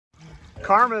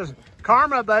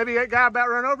Karma, baby. That guy about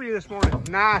run over you this morning.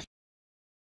 Nice.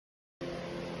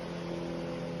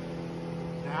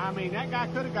 Now, I mean, that guy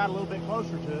could have got a little bit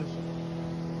closer to us.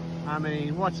 I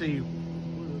mean, what's he,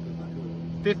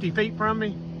 50 feet from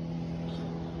me?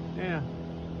 Yeah.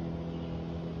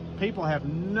 People have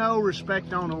no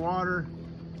respect on the water.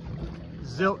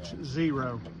 Zilch,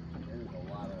 zero. There's a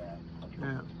lot of that.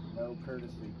 Yeah. No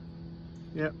courtesy.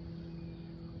 Yep.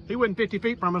 He wasn't 50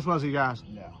 feet from us, was he, guys?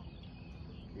 No.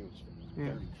 He was 30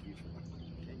 feet from us.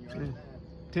 10 yards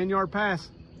pass. 10-yard pass.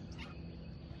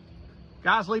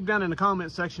 Guys, leave down in the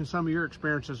comment section some of your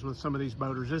experiences with some of these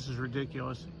boaters. This is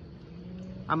ridiculous.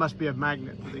 I must be a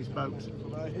magnet for these boats.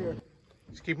 Right here.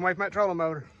 Just keep them away from that trolling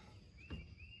motor.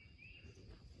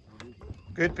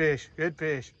 Good fish, good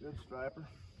fish. Good striper.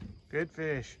 Good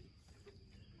fish.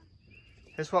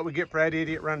 This is what we get for that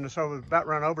idiot running us over, about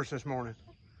run over us this morning.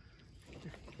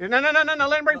 No,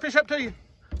 let him bring fish up to you.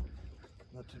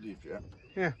 Not too deep yet.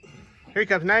 Yeah. Here he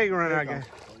comes. Now you run out again.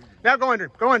 Now go under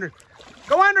him. Go under him.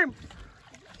 Go under him.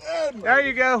 There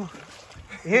you go.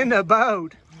 In the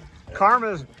boat.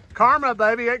 Karma,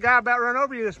 baby. That guy about run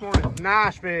over you this morning.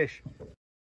 Nice fish.